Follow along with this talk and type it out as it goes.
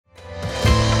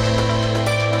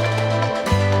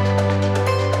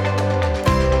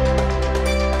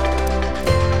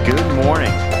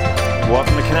morning.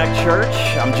 Welcome to Connect Church.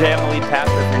 I'm Jay, I'm the lead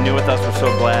pastor. If you're new with us, we're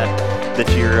so glad that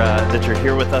you're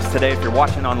here with us today. If you're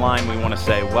watching online, we want to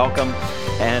say welcome.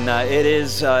 And it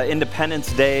is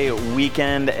Independence Day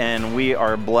weekend, and we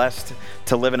are blessed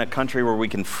to live in a country where we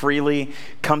can freely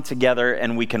come together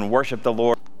and we can worship the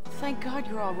Lord. Thank God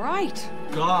you're all right.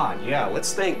 God, yeah,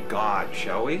 let's thank God,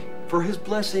 shall we? For his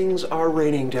blessings are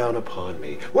raining down upon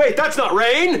me. Wait, that's not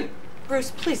rain!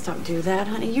 Bruce, please don't do that,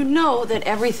 honey. You know that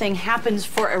everything happens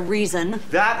for a reason.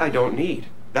 That I don't need.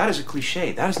 That is a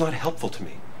cliche. That is not helpful to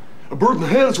me. A bird in the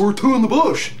hand is worth two in the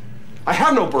bush. I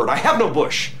have no bird. I have no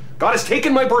bush. God has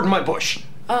taken my bird and my bush.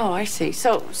 Oh, I see.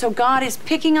 So God is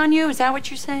picking on you? Is that what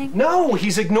you're saying? No,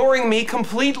 he's ignoring me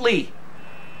completely.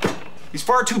 He's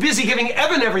far too busy giving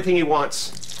Evan everything he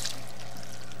wants.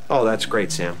 Oh, that's great,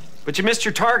 Sam. But you missed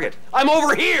your target. I'm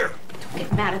over here! Don't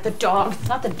get mad at the dog. It's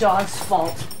not the dog's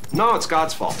fault. No, it's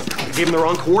God's fault. I gave him the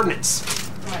wrong coordinates.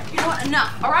 All right, you know what?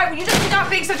 Enough. All right, will you just stop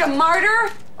being such a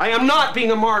martyr? I am not being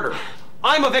a martyr.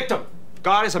 I'm a victim.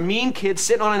 God is a mean kid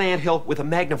sitting on an anthill with a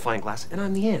magnifying glass, and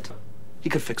I'm the ant. He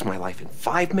could fix my life in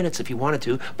 5 minutes if he wanted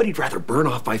to, but he'd rather burn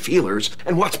off my feelers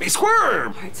and watch me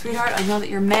squirm. All right, sweetheart, I know that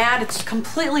you're mad. It's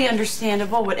completely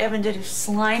understandable. What Evan did is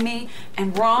slimy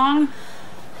and wrong.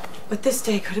 But this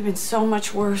day could have been so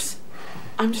much worse.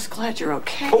 I'm just glad you're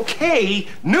okay. Okay?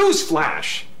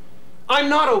 Newsflash. I'm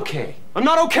not okay. I'm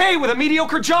not okay with a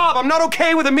mediocre job. I'm not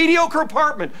okay with a mediocre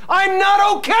apartment. I'm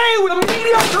not okay with a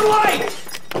mediocre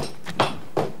life.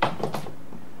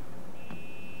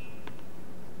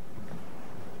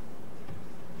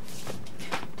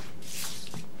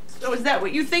 So is that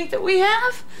what you think that we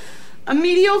have? A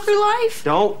mediocre life?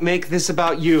 Don't make this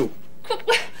about you.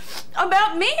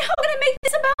 About me? How can I make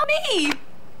this about me?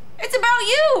 It's about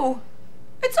you.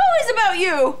 It's always about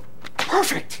you.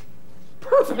 Perfect.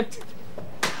 Perfect.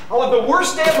 I'll have the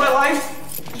worst day of my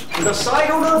life with a side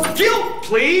order of guilt,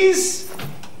 please.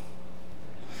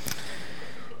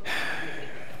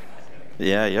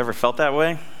 Yeah, you ever felt that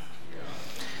way?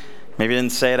 Maybe you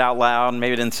didn't say it out loud,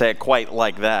 maybe you didn't say it quite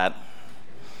like that.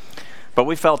 But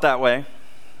we felt that way.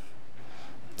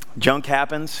 Junk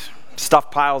happens,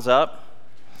 stuff piles up,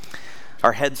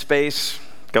 our headspace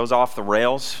goes off the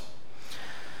rails.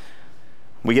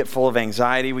 We get full of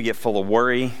anxiety, we get full of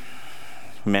worry.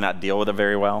 We may not deal with it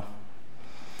very well.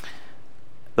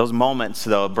 Those moments,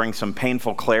 though, bring some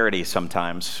painful clarity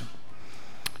sometimes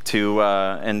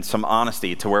and some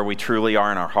honesty to where we truly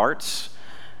are in our hearts,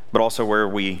 but also where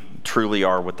we truly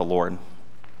are with the Lord.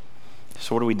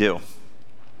 So what do we do?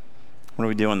 What do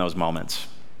we do in those moments?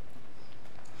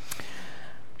 We're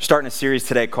starting a series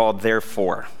today called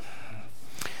Therefore.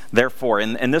 Therefore,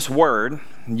 and this word,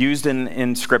 used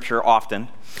in Scripture often,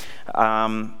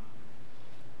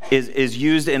 is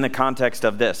used in the context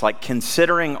of this, like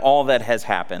considering all that has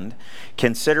happened,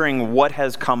 considering what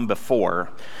has come before,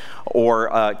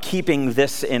 or keeping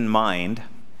this in mind,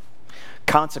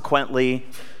 consequently,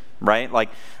 right?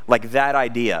 Like that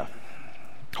idea.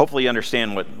 Hopefully you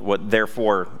understand what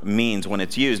therefore means when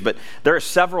it's used, but there are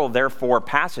several therefore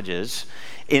passages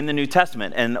in the New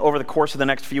Testament, and over the course of the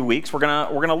next few weeks, we're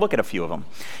gonna look at a few of them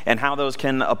and how those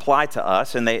can apply to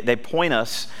us, and they point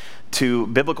us to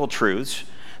biblical truths.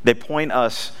 They point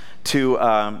us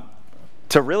to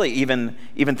really even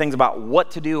things about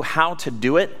what to do, how to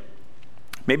do it.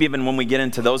 Maybe even when we get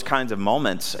into those kinds of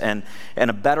moments and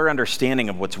a better understanding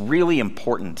of what's really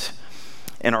important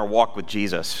in our walk with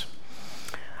Jesus.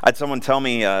 I had someone tell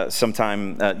me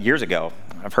sometime years ago,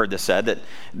 I've heard this said,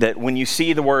 that when you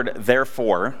see the word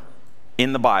therefore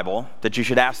in the Bible, that you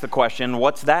should ask the question,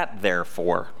 what's that there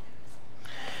for?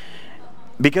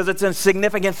 Because it's a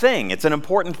significant thing. It's an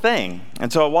important thing.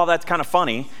 And so while that's kind of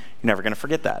funny, you're never going to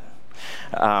forget that.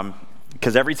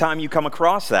 Because every time you come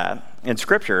across that in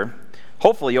Scripture,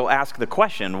 hopefully you'll ask the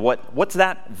question, what's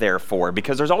that there for?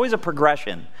 Because there's always a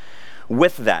progression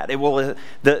with that.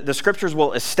 The Scriptures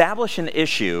will establish an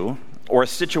issue or a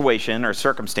situation or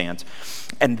circumstance,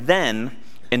 and then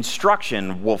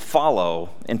instruction will follow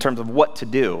in terms of what to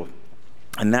do.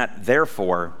 And that,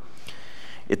 therefore,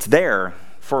 it's there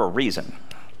for a reason.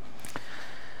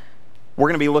 We're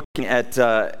going to be looking at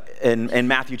in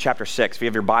Matthew chapter 6. If you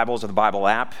have your Bibles or the Bible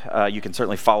app, you can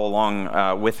certainly follow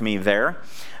along with me there.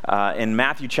 In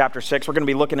Matthew chapter 6, we're going to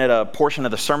be looking at a portion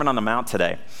of the Sermon on the Mount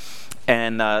today.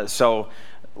 And so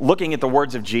looking at the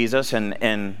words of Jesus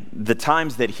and the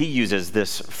times that he uses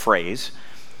this phrase,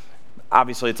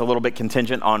 obviously it's a little bit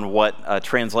contingent on what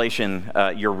translation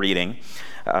you're reading,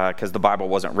 because the Bible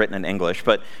wasn't written in English.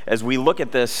 But as we look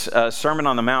at this Sermon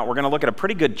on the Mount, we're going to look at a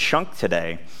pretty good chunk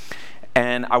today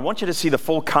And I want you to see the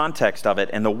full context of it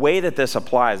and the way that this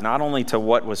applies not only to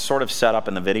what was sort of set up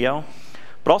in the video,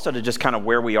 but also to just kind of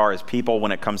where we are as people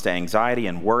when it comes to anxiety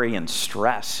and worry and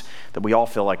stress that we all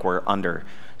feel like we're under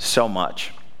so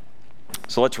much.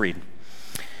 So let's read.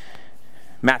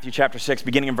 Matthew chapter 6,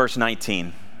 beginning in verse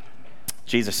 19.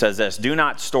 Jesus says this, "Do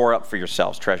not store up for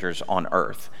yourselves treasures on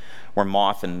earth, where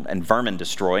moth and vermin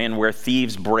destroy, and where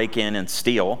thieves break in and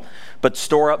steal, but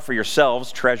store up for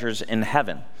yourselves treasures in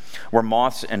heaven, where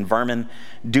moths and vermin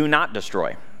do not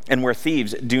destroy, and where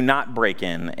thieves do not break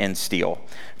in and steal.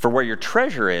 For where your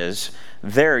treasure is,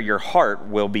 there your heart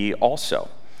will be also.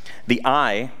 The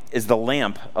eye is the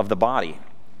lamp of the body.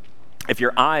 If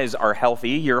your eyes are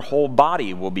healthy, your whole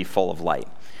body will be full of light.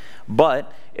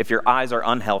 But if your eyes are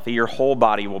unhealthy, your whole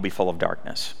body will be full of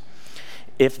darkness.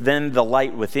 If then the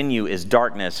light within you is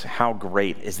darkness, how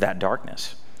great is that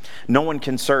darkness? No one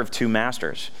can serve two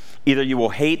masters. Either you will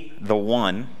hate the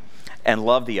one and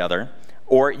love the other,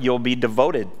 or you'll be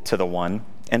devoted to the one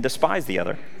and despise the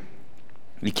other.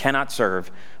 You cannot serve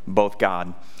both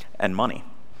God and money."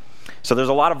 So there's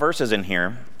a lot of verses in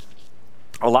here.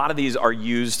 A lot of these are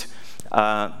used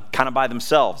kind of by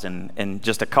themselves in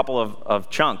just a couple of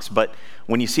chunks. But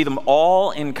when you see them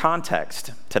all in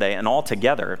context today and all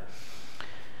together,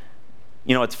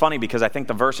 you know, it's funny because I think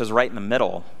the verses right in the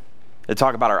middle that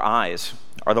talk about our eyes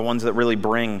are the ones that really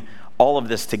bring all of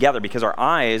this together, because our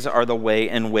eyes are the way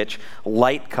in which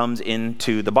light comes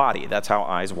into the body. That's how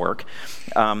eyes work.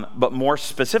 But more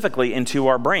specifically, into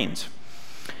our brains.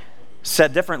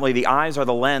 Said differently, the eyes are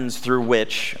the lens through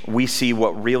which we see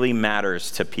what really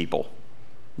matters to people.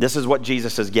 This is what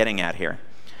Jesus is getting at here.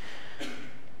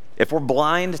 If we're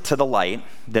blind to the light,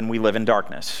 then we live in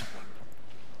darkness.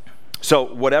 So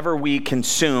whatever we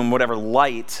consume, whatever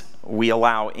light we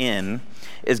allow in,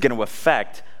 is going to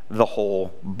affect the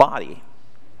whole body.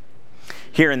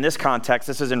 Here in this context,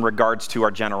 this is in regards to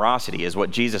our generosity, is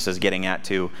what Jesus is getting at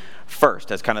to first.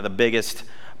 That's kind of the biggest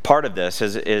part of this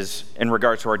is in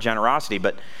regards to our generosity,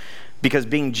 but because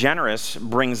being generous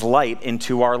brings light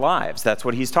into our lives. That's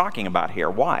what he's talking about here.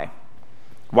 Why?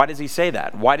 Why does he say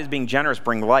that? Why does being generous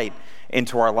bring light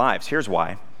into our lives? Here's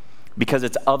why. Because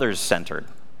it's others-centered.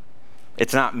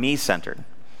 It's not me-centered.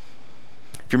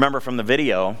 If you remember from the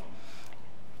video,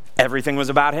 everything was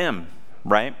about him,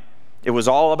 right? It was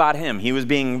all about him. He was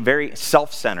being very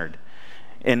self-centered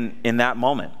in that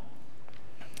moment.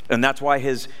 And that's why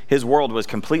his world was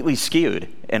completely skewed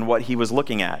in what he was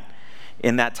looking at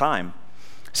in that time.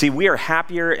 See, we are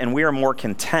happier and we are more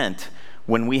content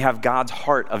when we have God's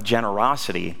heart of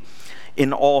generosity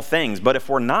in all things. But if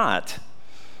we're not,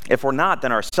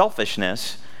 then our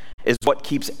selfishness is what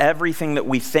keeps everything that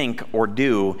we think or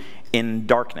do in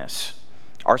darkness.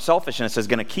 Our selfishness is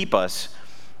going to keep us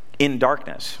in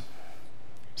darkness.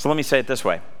 So let me say it this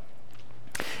way.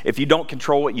 If you don't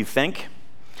control what you think,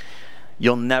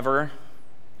 you'll never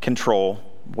control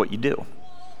what you do.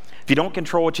 If you don't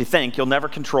control what you think, you'll never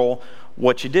control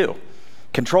what you do.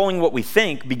 Controlling what we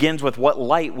think begins with what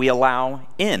light we allow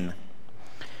in,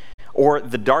 or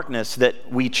the darkness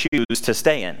that we choose to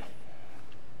stay in.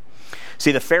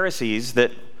 See, the Pharisees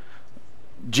that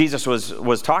Jesus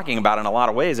was talking about in a lot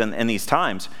of ways in these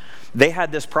times, they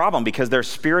had this problem because their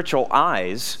spiritual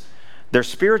eyes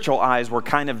were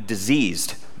kind of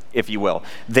diseased, if you will.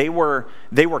 They were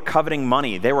coveting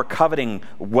money. They were coveting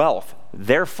wealth.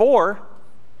 Therefore,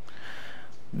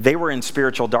 they were in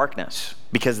spiritual darkness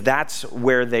because that's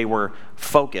where they were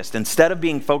focused. Instead of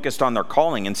being focused on their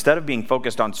calling, instead of being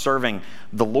focused on serving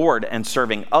the Lord and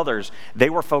serving others, they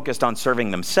were focused on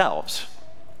serving themselves.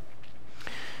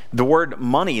 The word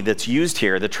money that's used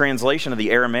here, the translation of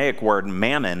the Aramaic word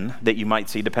mammon that you might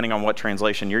see depending on what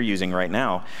translation you're using right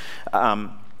now,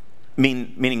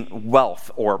 meaning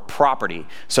wealth or property.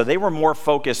 So they were more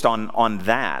focused on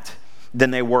that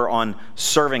than they were on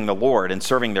serving the Lord and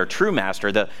serving their true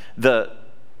master. The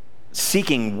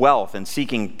seeking wealth and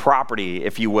seeking property,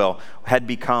 if you will, had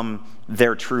become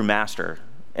their true master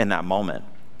in that moment.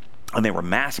 And they were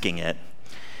masking it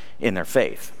in their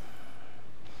faith.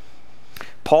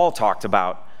 Paul talked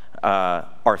about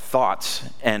our thoughts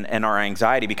and our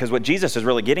anxiety, because what Jesus is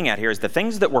really getting at here is the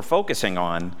things that we're focusing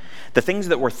on, the things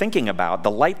that we're thinking about,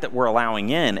 the light that we're allowing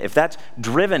in, if that's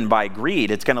driven by greed,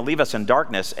 it's going to leave us in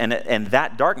darkness, and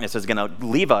that darkness is going to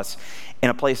leave us in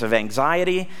a place of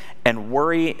anxiety and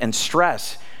worry and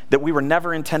stress that we were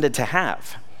never intended to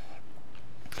have.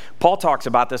 Paul talks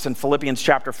about this in Philippians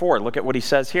chapter 4. Look at what he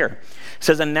says here. He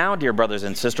says, "And now, dear brothers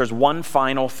and sisters, one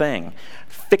final thing.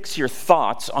 Fix your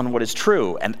thoughts on what is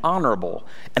true and honorable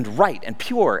and right and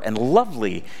pure and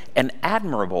lovely and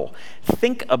admirable.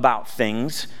 Think about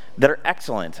things that are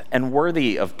excellent and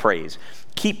worthy of praise.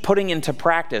 Keep putting into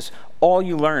practice all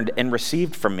you learned and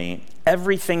received from me,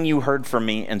 everything you heard from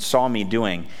me and saw me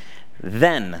doing.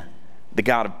 Then the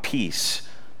God of peace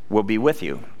will be with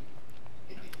you.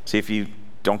 See, if you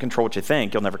don't control what you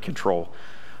think, you'll never control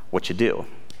what you do.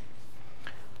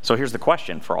 So here's the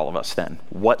question for all of us then.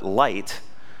 What light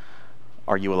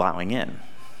are you allowing in?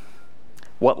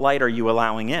 What light are you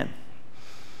allowing in?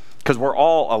 Because we're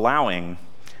all allowing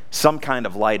some kind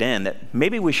of light in that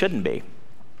maybe we shouldn't be.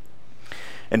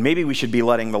 And maybe we should be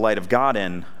letting the light of God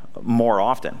in more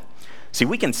often. See,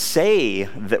 we can say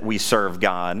that we serve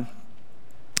God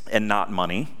and not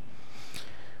money.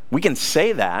 We can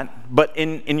say that, but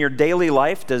in your daily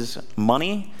life, does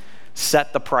money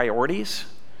set the priorities?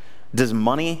 Does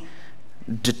money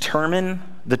determine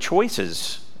the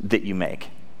choices that you make?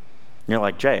 And you're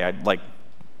like, Jay, I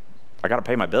got to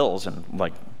pay my bills and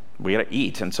we got to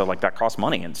eat, and so that costs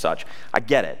money and such. I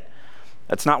get it.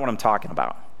 That's not what I'm talking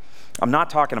about. I'm not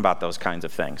talking about those kinds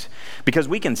of things. Because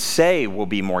we can say we'll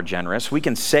be more generous. We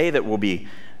can say that we'll be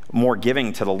more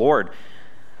giving to the Lord.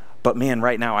 But man,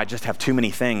 right now I just have too many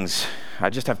things. I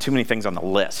just have too many things on the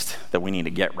list that we need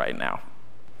to get right now.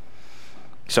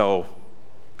 So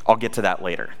I'll get to that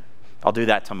later. I'll do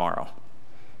that tomorrow.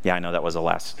 Yeah, I know that was the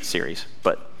last series,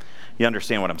 but you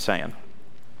understand what I'm saying.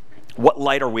 What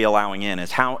light are we allowing in?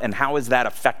 How is that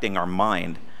affecting our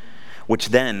mind, which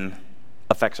then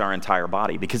affects our entire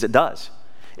body? Because it does.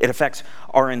 It affects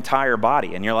our entire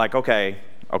body. And you're like, okay,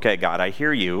 God, I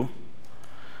hear you.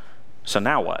 So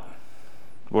now what?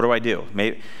 What do I do?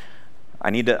 Maybe I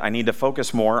need to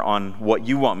focus more on what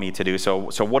you want me to do. So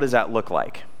what does that look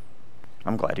like?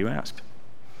 I'm glad you asked.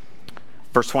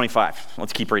 Verse 25.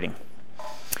 Let's keep reading.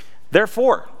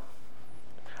 Therefore,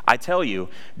 I tell you,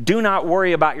 do not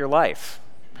worry about your life,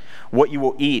 what you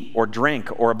will eat or drink,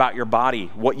 or about your body,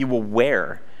 what you will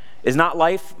wear. Is not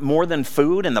life more than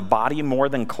food, and the body more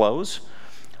than clothes?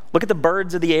 Look at the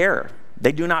birds of the air.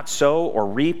 They do not sow or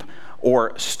reap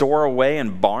or store away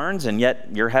in barns, and yet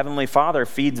your heavenly Father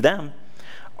feeds them.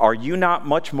 Are you not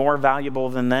much more valuable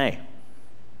than they?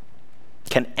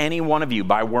 Can any one of you,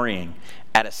 by worrying,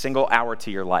 add a single hour to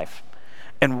your life?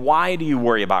 And why do you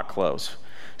worry about clothes?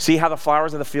 See how the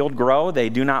flowers of the field grow? They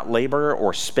do not labor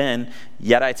or spin.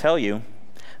 Yet I tell you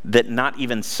that not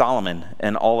even Solomon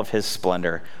in all of his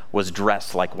splendor was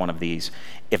dressed like one of these.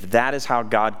 If that is how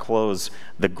God clothes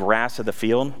the grass of the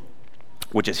field,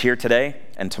 which is here today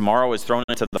and tomorrow is thrown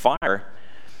into the fire,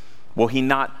 will he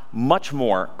not much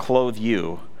more clothe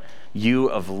you, you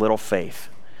of little faith?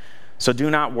 So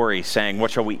do not worry, saying, what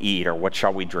shall we eat, or what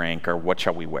shall we drink, or what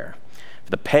shall we wear?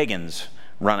 For the pagans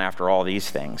run after all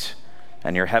these things,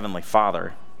 and your heavenly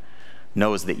Father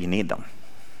knows that you need them.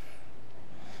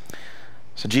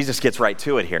 So Jesus gets right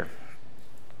to it here.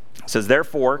 He says,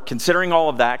 therefore, considering all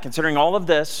of that, considering all of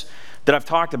this that I've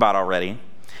talked about already,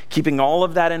 keeping all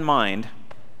of that in mind,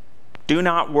 do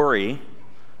not worry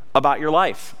about your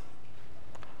life.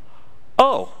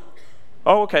 Oh,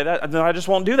 okay, then I just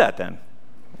won't do that then.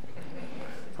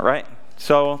 All right,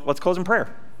 so let's close in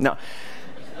prayer. No,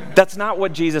 that's not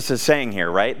what Jesus is saying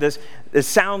here, right? This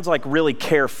sounds like really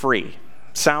carefree.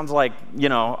 Sounds like,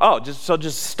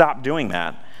 just stop doing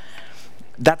that.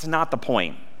 That's not the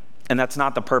point. And that's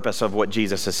not the purpose of what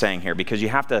Jesus is saying here, because you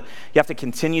have to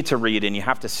continue to read and you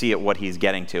have to see at what he's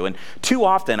getting to. And too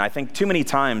often, I think too many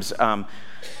times,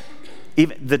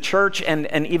 even the church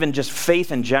and even just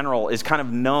faith in general is kind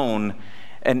of known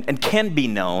and can be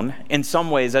known in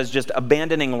some ways as just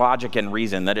abandoning logic and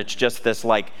reason, that it's just this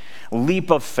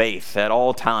leap of faith at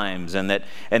all times, and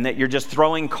that you're just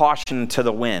throwing caution to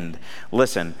the wind.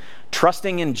 Listen,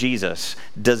 trusting in Jesus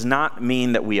does not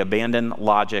mean that we abandon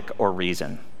logic or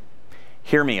reason.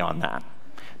 Hear me on that.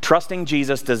 Trusting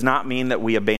Jesus does not mean that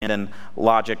we abandon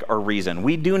logic or reason.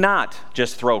 We do not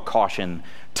just throw caution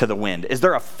to the wind. Is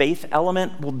there a faith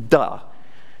element? Well, duh.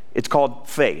 It's called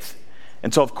faith.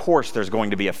 And so, of course, there's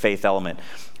going to be a faith element.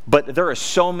 But there are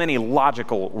so many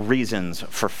logical reasons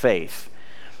for faith.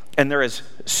 And there is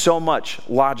so much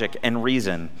logic and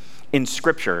reason in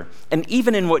Scripture, and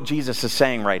even in what Jesus is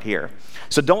saying right here.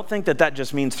 So don't think that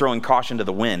just means throwing caution to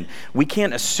the wind. We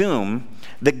can't assume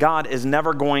that God is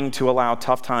never going to allow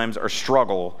tough times or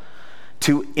struggle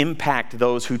to impact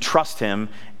those who trust him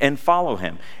and follow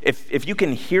him. If you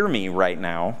can hear me right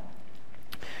now,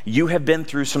 you have been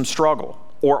through some struggle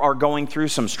or are going through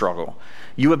some struggle.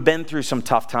 You have been through some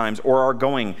tough times or are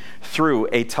going through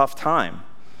a tough time.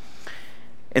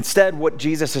 Instead, what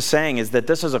Jesus is saying is that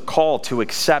this is a call to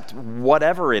accept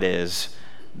whatever it is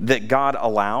that God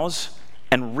allows,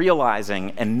 and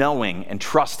realizing and knowing and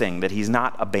trusting that he's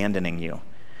not abandoning you,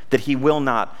 that he will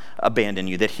not abandon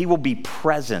you, that he will be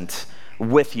present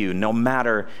with you no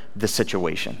matter the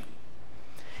situation.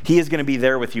 He is going to be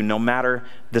there with you no matter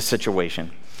the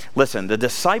situation. Listen, the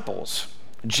disciples,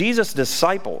 Jesus'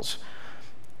 disciples,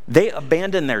 they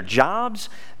abandoned their jobs.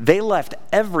 They left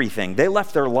everything. They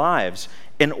left their lives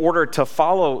in order to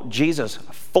follow Jesus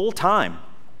full time,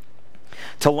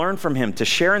 to learn from him, to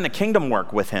share in the kingdom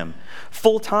work with him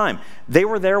full time. They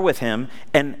were there with him,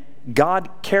 and God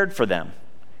cared for them.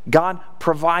 God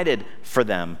provided for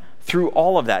them through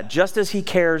all of that, just as he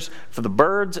cares for the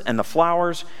birds and the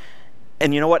flowers.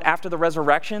 And you know what? After the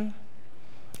resurrection,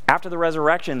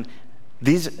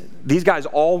 these guys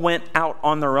all went out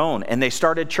on their own, and they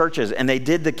started churches, and they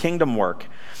did the kingdom work.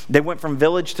 They went from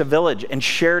village to village and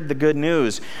shared the good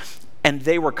news, and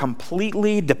they were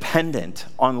completely dependent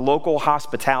on local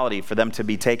hospitality for them to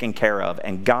be taken care of.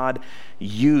 And God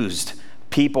used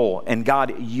people, and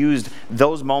God used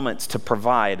those moments to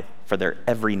provide for their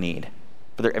every need.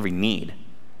 For their every need.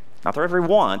 Not their every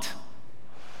want,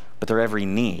 but their every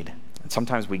need. And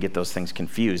sometimes we get those things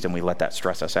confused, and we let that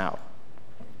stress us out.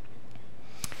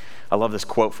 I love this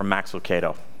quote from Max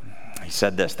Lucado. He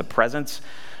said this: "The presence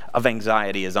of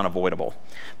anxiety is unavoidable,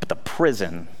 but the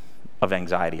prison of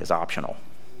anxiety is optional."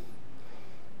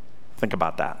 Think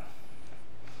about that.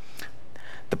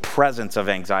 The presence of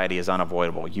anxiety is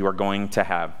unavoidable. You are going to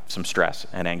have some stress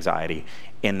and anxiety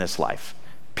in this life,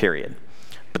 period.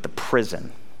 But the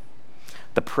prison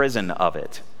of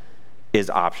it is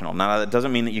optional. Now, that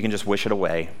doesn't mean that you can just wish it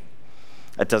away.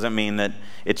 It doesn't mean that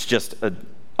it's just a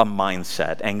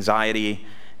mindset. Anxiety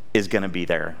is going to be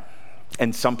there.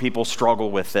 And some people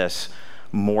struggle with this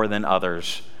more than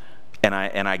others. And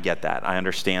I get that. I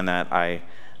understand that. I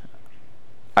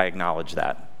acknowledge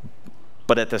that.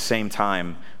 But at the same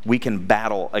time, we can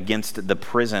battle against the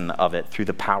prison of it through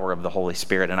the power of the Holy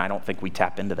Spirit. And I don't think we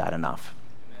tap into that enough.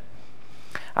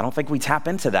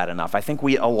 I think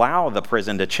we allow the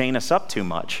prison to chain us up too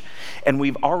much. And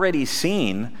we've already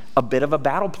seen a bit of a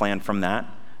battle plan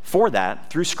for that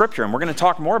through Scripture. And we're going to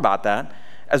talk more about that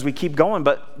as we keep going.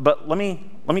 But let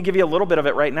me give you a little bit of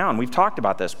it right now. And we've talked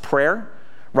about this. Prayer,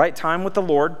 right time with the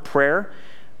Lord, prayer,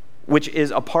 which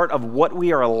is a part of what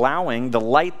we are allowing, the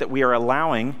light that we are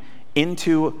allowing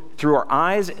into through our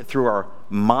eyes, through our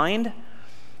mind.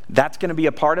 That's going to be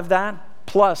a part of that.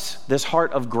 Plus this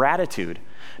heart of gratitude.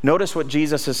 Notice what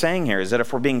Jesus is saying here is that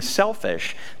if we're being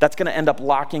selfish, that's going to end up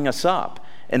locking us up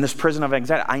in this prison of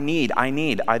anxiety. I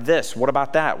need this. What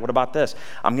about that? What about this?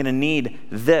 I'm going to need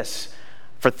this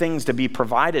for things to be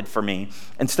provided for me,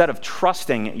 instead of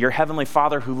trusting your Heavenly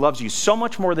Father who loves you so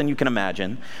much more than you can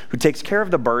imagine, who takes care of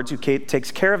the birds, who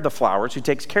takes care of the flowers, who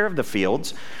takes care of the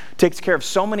fields, takes care of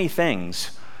so many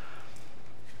things.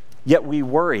 Yet we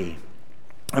worry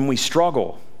and we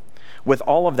struggle with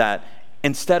all of that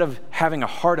instead of having a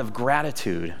heart of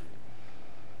gratitude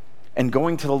and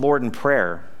going to the Lord in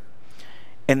prayer.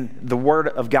 And the Word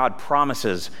of God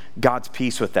promises God's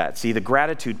peace with that. See, the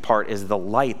gratitude part is the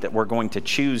light that we're going to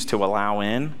choose to allow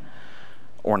in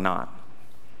or not.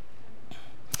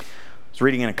 I was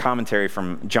reading in a commentary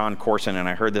from John Corson, and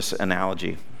I heard this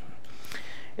analogy.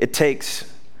 It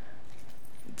takes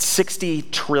 60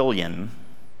 trillion,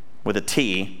 with a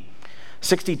T,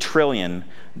 60 trillion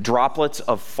droplets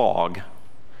of fog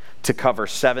to cover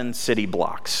 7 city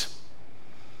blocks.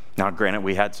 Now, granted,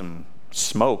 we had some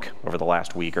smoke over the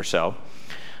last week or so,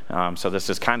 so this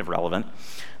is kind of relevant.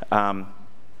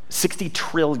 60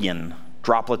 trillion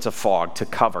droplets of fog to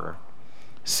cover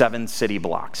 7 city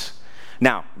blocks.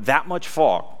 Now, that much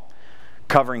fog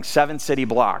covering 7 city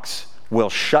blocks will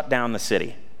shut down the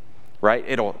city, right?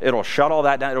 It'll shut all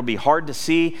that down. It'll be hard to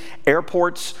see.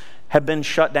 Airports have been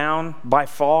shut down by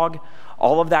fog,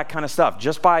 all of that kind of stuff,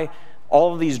 just by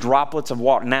all of these droplets of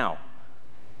water. Now,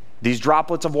 these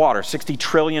droplets of water, 60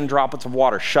 trillion droplets of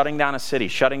water, shutting down a city,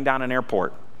 shutting down an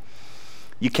airport.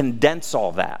 You condense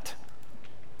all that.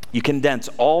 You condense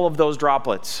all of those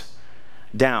droplets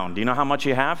down. Do you know how much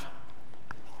you have?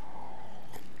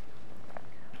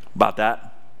 About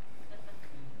that.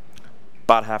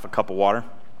 About half a cup of water.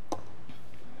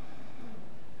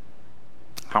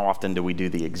 How often do we do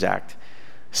the exact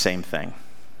same thing?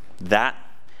 That's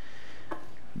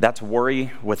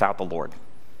worry without the Lord.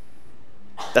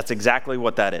 That's exactly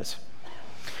what that is.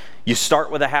 You start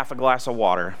with a half a glass of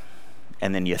water,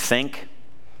 and then you think,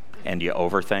 and you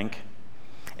overthink,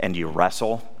 and you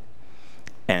wrestle,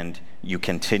 and you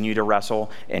continue to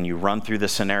wrestle, and you run through the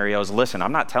scenarios. Listen,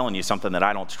 I'm not telling you something that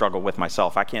I don't struggle with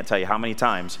myself. I can't tell you how many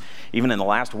times, even in the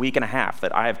last week and a half,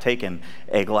 that I have taken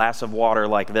a glass of water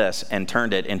like this and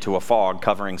turned it into a fog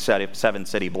covering 7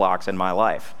 city blocks in my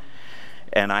life.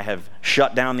 And I have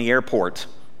shut down the airport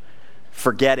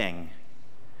forgetting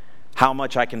how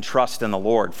much I can trust in the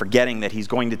Lord, forgetting that he's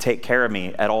going to take care of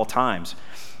me at all times.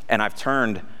 And I've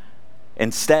turned,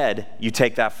 instead, you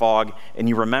take that fog and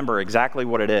you remember exactly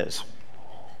what it is,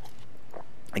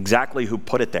 exactly who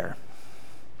put it there.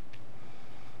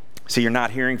 So you're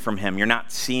not hearing from him. You're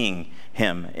not seeing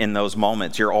him in those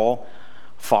moments. You're all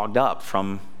fogged up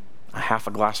from a half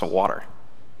a glass of water.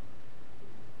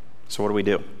 So what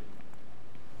do?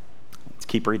 Let's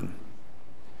keep reading.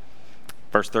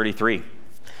 Verse 33.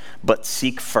 But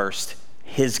seek first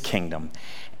his kingdom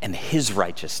and his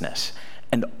righteousness,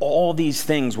 and all these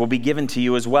things will be given to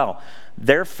you as well.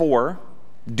 Therefore,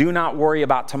 do not worry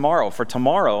about tomorrow, for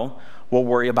tomorrow will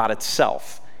worry about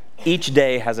itself. Each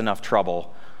day has enough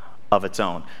trouble of its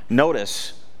own.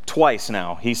 Notice twice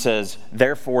now, he says,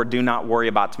 therefore, do not worry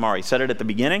about tomorrow. He said it at the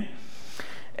beginning,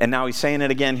 and now he's saying it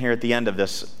again here at the end of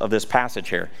this passage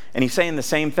here. And he's saying the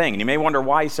same thing. And you may wonder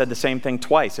why he said the same thing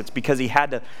twice. It's because he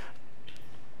had to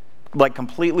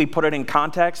completely put it in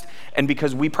context, and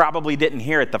because we probably didn't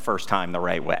hear it the first time the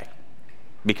right way,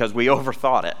 because we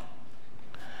overthought it.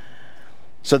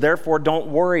 So therefore, don't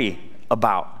worry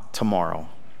about tomorrow.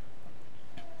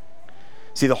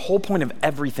 See, the whole point of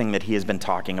everything that he has been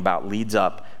talking about leads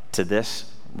up to this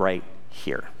right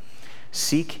here.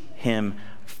 Seek him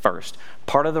first.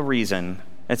 Part of the reason,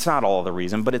 it's not all the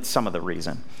reason, but it's some of the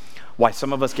reason why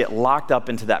some of us get locked up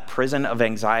into that prison of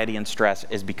anxiety and stress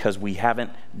is because we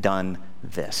haven't done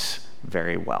this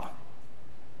very well.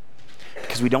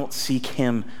 Because we don't seek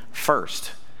him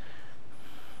first.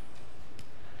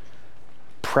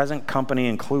 Present company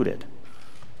included.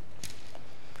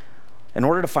 In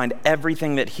order to find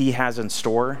everything that he has in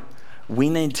store, we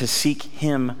need to seek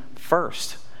him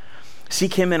first.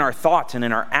 Seek him in our thoughts and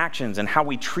in our actions and how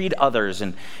we treat others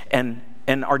and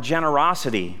our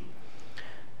generosity.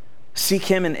 Seek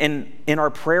him in our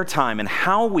prayer time and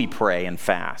how we pray and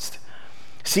fast.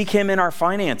 Seek him in our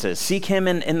finances. Seek him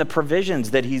in the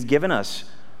provisions that he's given us.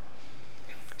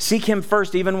 Seek him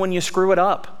first even when you screw it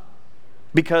up,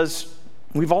 because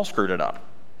we've all screwed it up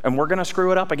and we're going to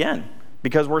screw it up again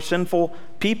because we're sinful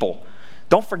people.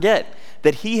 Don't forget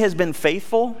that he has been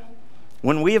faithful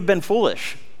when we have been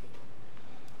foolish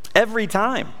every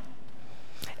time.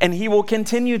 And he will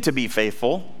continue to be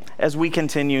faithful as we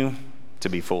continue to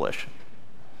be foolish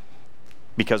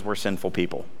because we're sinful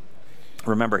people.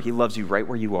 Remember, he loves you right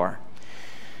where you are,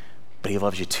 but he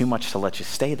loves you too much to let you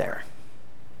stay there.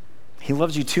 He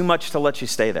loves you too much to let you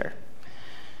stay there.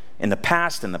 In the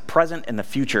past, in the present, in the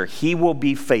future, he will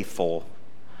be faithful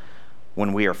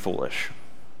when we are foolish.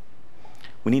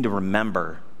 We need to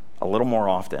remember a little more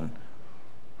often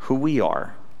who we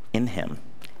are in him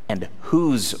and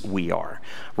whose we are,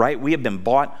 right? We have been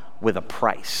bought with a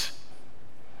price.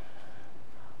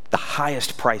 The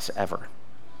highest price ever.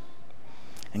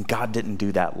 And God didn't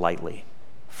do that lightly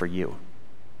for you.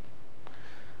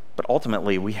 But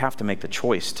ultimately, we have to make the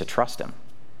choice to trust him.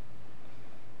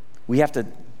 We have to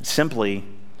simply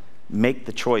make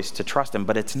the choice to trust him,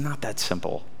 but it's not that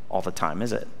simple all the time,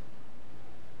 is it?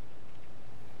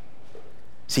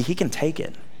 See, he can take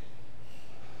it.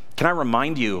 Can I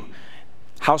remind you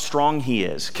how strong he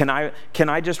is? Can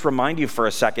I just remind you for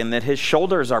a second that his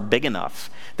shoulders are big enough,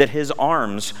 that his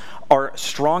arms are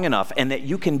strong enough, and that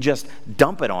you can just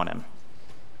dump it on him.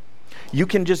 You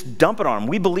can just dump it on him.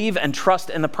 We believe and trust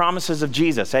in the promises of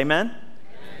Jesus. Amen?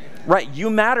 Amen. Right, you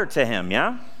matter to him,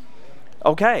 yeah?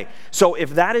 Okay, so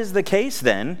if that is the case,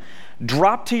 then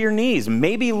drop to your knees,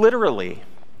 maybe literally,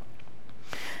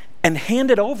 and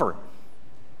hand it over.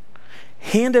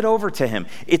 Hand it over to him.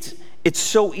 It's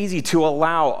so easy to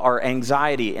allow our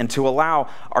anxiety and to allow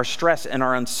our stress and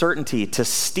our uncertainty to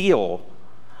steal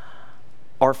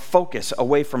our focus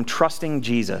away from trusting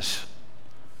Jesus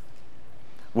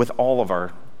with all of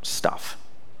our stuff,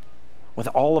 with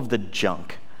all of the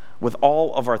junk, with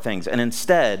all of our things. And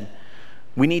instead,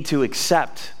 we need to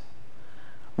accept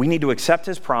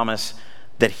his promise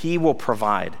that he will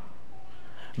provide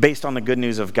based on the good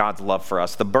news of God's love for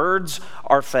us. The birds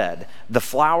are fed, the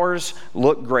flowers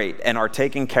look great and are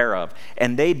taken care of,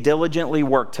 and they diligently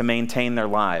work to maintain their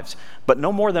lives, but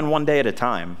no more than one day at a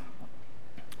time.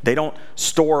 They don't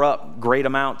store up great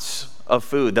amounts of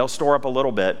food. They'll store up a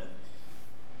little bit.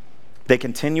 They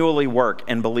continually work,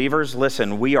 and believers,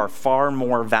 listen, we are far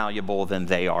more valuable than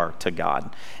they are to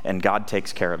God, and God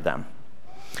takes care of them.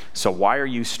 So why are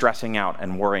you stressing out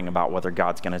and worrying about whether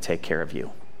God's going to take care of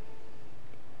you?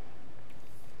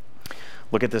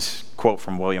 Look at this quote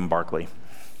from William Barclay. It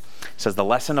says, the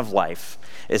lesson of life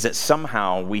is that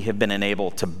somehow we have been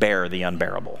enabled to bear the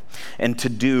unbearable and to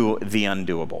do the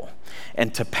undoable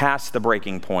and to pass the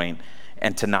breaking point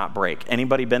and to not break.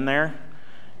 Anybody been there?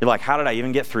 You're like, how did I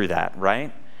even get through that,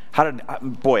 right? How did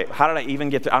I even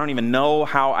get through? I don't even know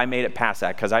how I made it past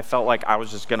that because I felt like I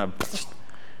was just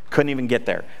couldn't even get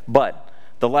there. But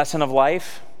the lesson of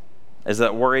life is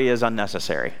that worry is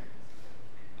unnecessary.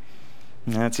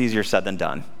 And that's easier said than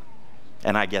done.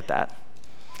 And I get that.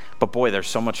 But boy, there's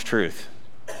so much truth.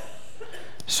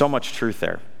 So much truth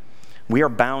there. We are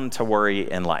bound to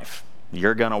worry in life.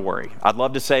 You're going to worry. I'd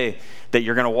love to say that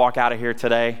you're going to walk out of here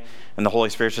today and the Holy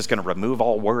Spirit's just going to remove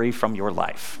all worry from your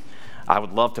life. I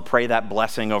would love to pray that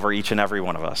blessing over each and every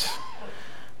one of us.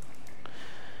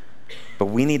 But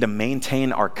we need to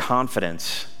maintain our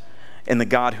confidence in the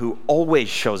God who always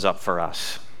shows up for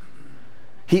us.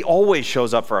 He always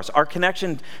shows up for us. Our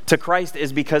connection to Christ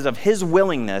is because of his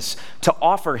willingness to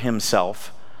offer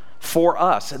himself for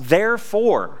us.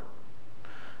 Therefore,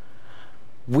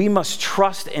 we must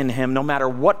trust in him no matter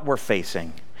what we're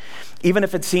facing. Even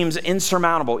if it seems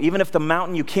insurmountable, even if the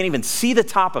mountain, you can't even see the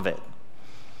top of it.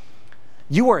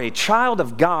 You are a child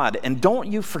of God, and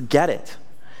don't you forget it.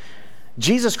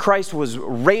 Jesus Christ was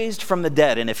raised from the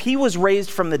dead, and if he was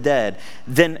raised from the dead,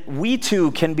 then we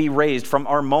too can be raised from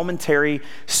our momentary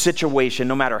situation,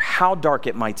 no matter how dark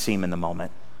it might seem in the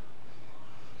moment.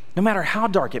 No matter how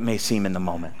dark it may seem in the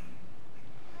moment.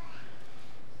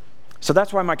 So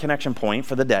that's why my connection point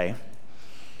for the day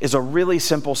is a really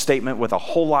simple statement with a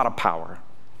whole lot of power.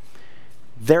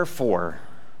 Therefore,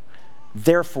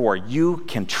 you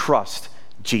can trust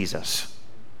Jesus.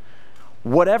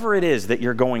 Whatever it is that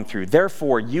you're going through,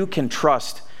 therefore, you can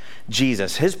trust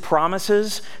Jesus. His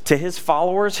promises to his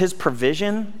followers, his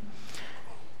provision,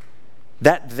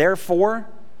 that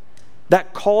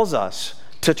calls us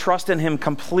to trust in him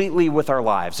completely with our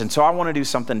lives. And so I want to do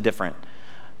something different,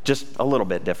 just a little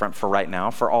bit different for right now,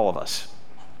 for all of us.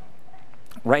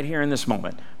 Right here in this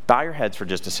moment, bow your heads for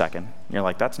just a second. You're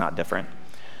like, that's not different.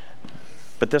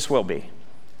 But this will be.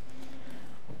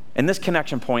 And this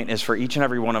connection point is for each and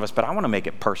every one of us, but I want to make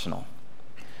it personal.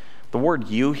 The word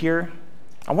you here,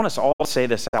 I want us all to say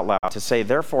this out loud, to say,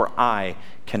 therefore I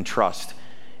can trust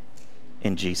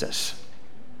in Jesus.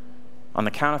 On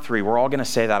the count of 3, we're all going to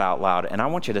say that out loud, and I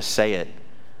want you to say it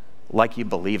like you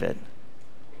believe it.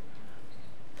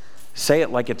 Say it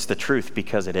like it's the truth,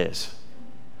 because it is.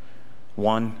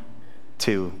 1,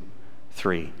 2,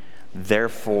 3.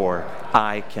 Therefore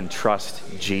I can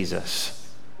trust Jesus.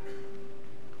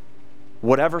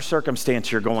 Whatever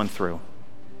circumstance you're going through,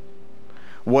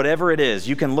 whatever it is,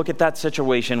 you can look at that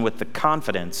situation with the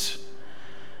confidence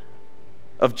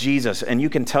of Jesus, and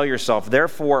you can tell yourself,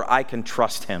 therefore I can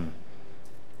trust him.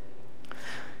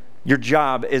 Your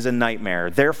job is a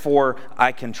nightmare. Therefore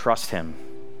I can trust him.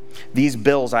 These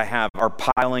bills I have are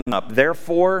piling up.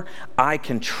 Therefore I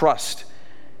can trust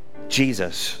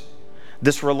Jesus.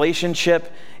 This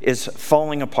relationship is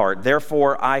falling apart.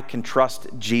 Therefore, I can trust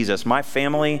Jesus. My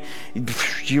family,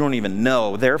 you don't even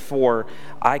know. Therefore,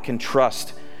 I can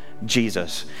trust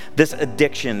Jesus. This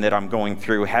addiction that I'm going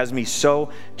through has me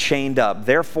so chained up.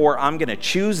 Therefore, I'm going to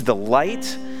choose the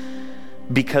light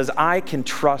because I can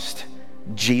trust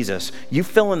Jesus. You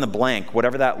fill in the blank,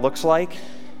 whatever that looks like.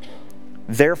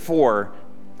 Therefore,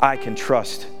 I can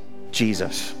trust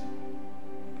Jesus.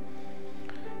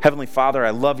 Heavenly Father,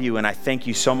 I love you and I thank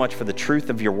you so much for the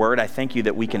truth of your word. I thank you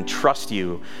that we can trust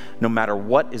you no matter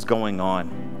what is going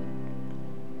on.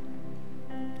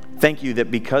 Thank you that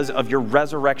because of your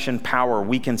resurrection power,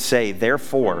 we can say,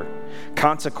 therefore,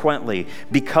 consequently,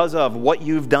 because of what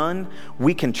you've done,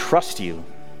 we can trust you.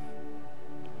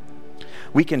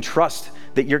 We can trust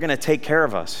that you're going to take care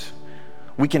of us.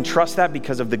 We can trust that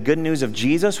because of the good news of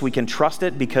Jesus. We can trust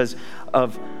it because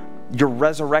of your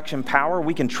resurrection power.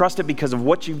 We can trust it because of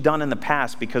what you've done in the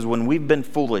past, because when we've been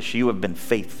foolish, you have been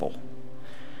faithful.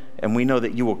 And we know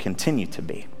that you will continue to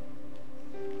be.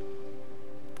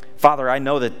 Father, I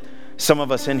know that some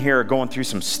of us in here are going through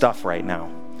some stuff right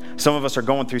now. Some of us are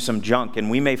going through some junk, and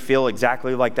we may feel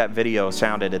exactly like that video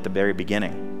sounded at the very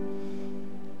beginning.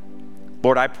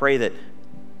 Lord, I pray that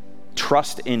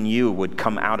trust in you would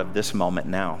come out of this moment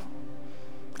now.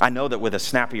 I know that with a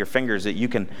snap of your fingers that you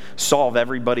can solve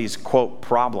everybody's, quote,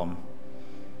 problem.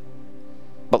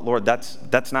 But Lord,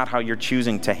 that's not how you're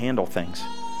choosing to handle things,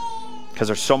 because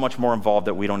there's so much more involved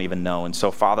that we don't even know. And so,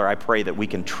 Father, I pray that we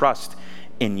can trust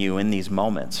in you in these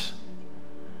moments.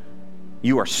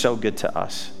 You are so good to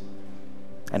us,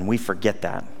 and we forget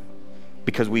that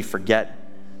because we forget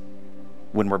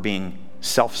when we're being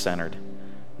self-centered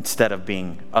instead of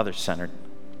being other-centered.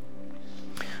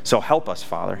 So help us,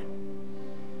 Father.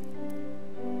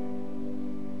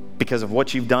 Because of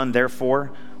what you've done,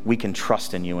 therefore, we can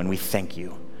trust in you, and we thank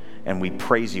you, and we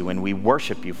praise you, and we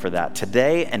worship you for that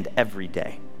today and every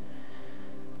day.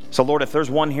 So Lord, if there's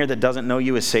one here that doesn't know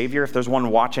you as Savior, if there's one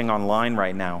watching online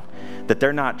right now, that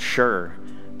they're not sure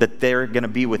that they're going to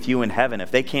be with you in heaven,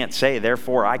 if they can't say,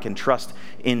 therefore I can trust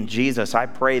in Jesus, I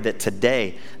pray that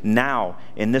today, now,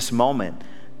 in this moment,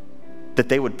 that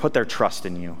they would put their trust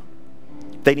in you.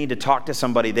 They need to talk to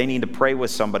somebody. They need to pray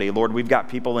with somebody. Lord, we've got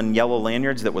people in yellow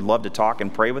lanyards that would love to talk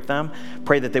and pray with them.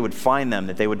 Pray that they would find them,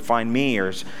 that they would find me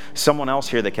or someone else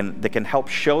here that can help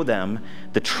show them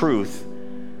the truth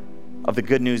of the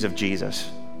good news of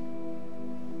Jesus.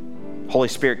 Holy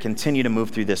Spirit, continue to move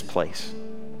through this place.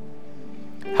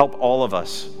 Help all of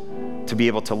us to be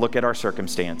able to look at our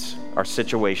circumstance, our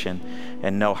situation,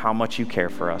 and know how much you care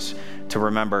for us, to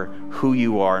remember who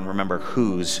you are and remember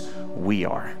whose we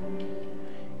are.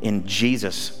 In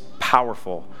Jesus'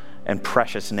 powerful and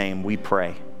precious name we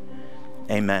pray.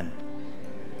 Amen.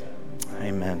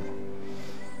 Amen.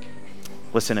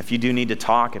 Listen, if you do need to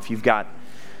talk, if you've got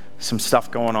some stuff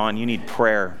going on, you need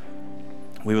prayer,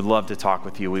 we would love to talk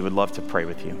with you. We would love to pray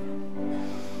with you.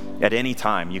 At any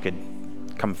time, you could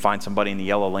come find somebody in the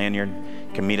yellow lanyard.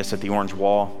 You can meet us at the orange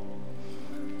wall.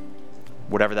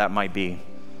 Whatever that might be.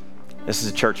 This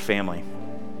is a church family.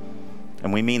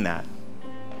 And we mean that.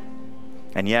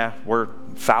 And yeah, we're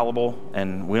fallible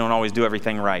and we don't always do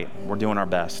everything right. We're doing our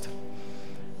best.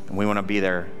 And we want to be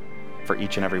there for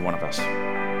each and every one of us.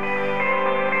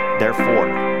 Therefore,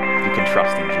 you can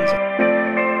trust in Jesus.